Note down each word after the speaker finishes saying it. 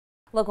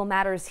Local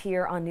matters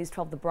here on News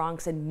 12 The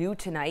Bronx, and new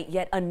tonight,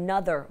 yet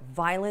another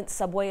violent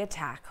subway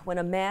attack when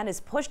a man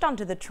is pushed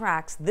onto the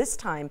tracks, this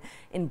time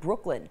in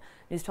Brooklyn.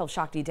 News 12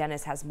 Shakti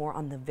Dennis has more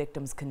on the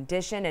victim's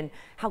condition and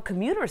how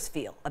commuters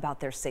feel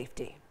about their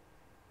safety.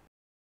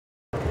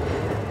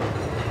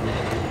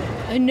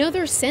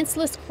 Another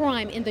senseless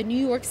crime in the New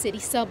York City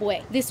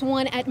subway. This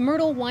one at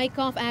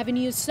Myrtle-Wyckoff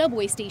Avenue's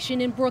subway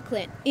station in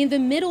Brooklyn. In the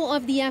middle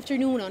of the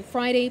afternoon on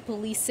Friday,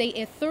 police say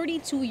a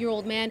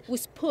 32-year-old man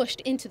was pushed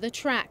into the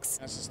tracks.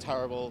 This is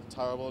terrible,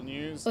 terrible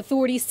news.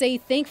 Authorities say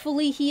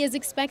thankfully he is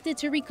expected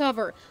to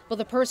recover, but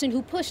the person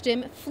who pushed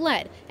him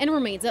fled and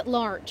remains at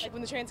large.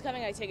 When the train's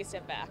coming, I take a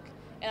step back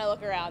and I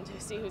look around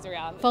to see who's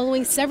around.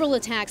 Following several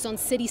attacks on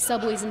city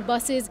subways and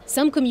buses,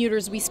 some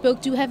commuters we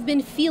spoke to have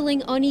been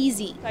feeling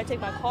uneasy. I take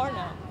my car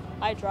now.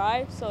 I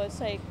drive, so it's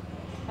like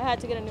I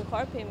had to get a new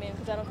car payment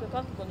because I don't feel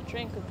comfortable on the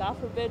train because God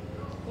forbid,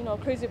 a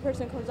crazy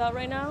person comes out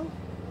right now.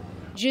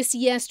 Just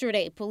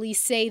yesterday, police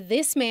say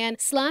this man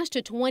slashed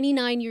a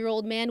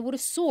 29-year-old man with a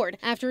sword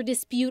after a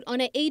dispute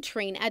on an A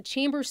train at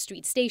Chambers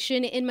Street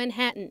Station in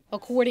Manhattan.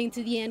 According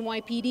to the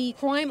NYPD,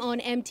 crime on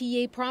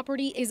MTA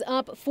property is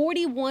up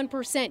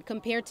 41%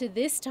 compared to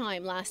this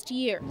time last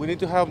year. We need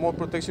to have more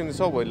protection in the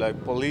subway,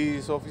 like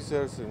police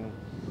officers, and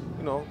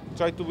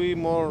try to be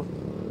more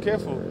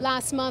careful.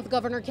 Last month,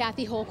 Governor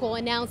Kathy Hochul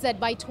announced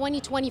that by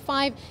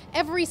 2025,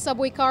 every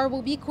subway car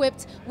will be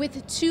equipped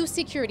with 2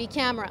 security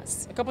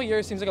cameras. A couple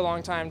years seems like a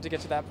long time to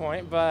get to that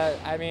point, but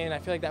I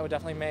feel like that would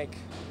definitely make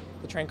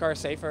the train cars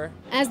safer.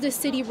 As the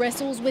city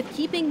wrestles with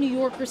keeping New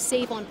Yorkers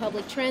safe on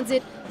public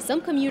transit,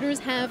 some commuters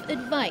have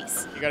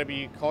advice. You got to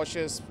be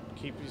cautious,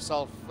 keep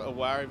yourself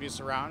aware of your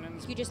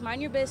surroundings. You just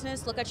mind your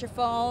business, look at your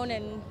phone,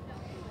 and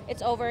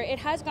it's over. It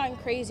has gotten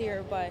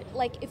crazier, but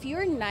if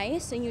you're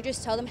nice and you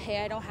just tell them,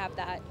 hey, I don't have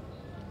that,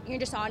 you're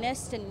just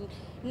honest and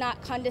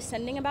not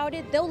condescending about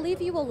it, they'll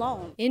leave you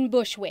alone. In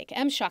Bushwick,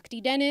 I'm Shakti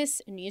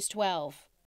Dennis, News 12.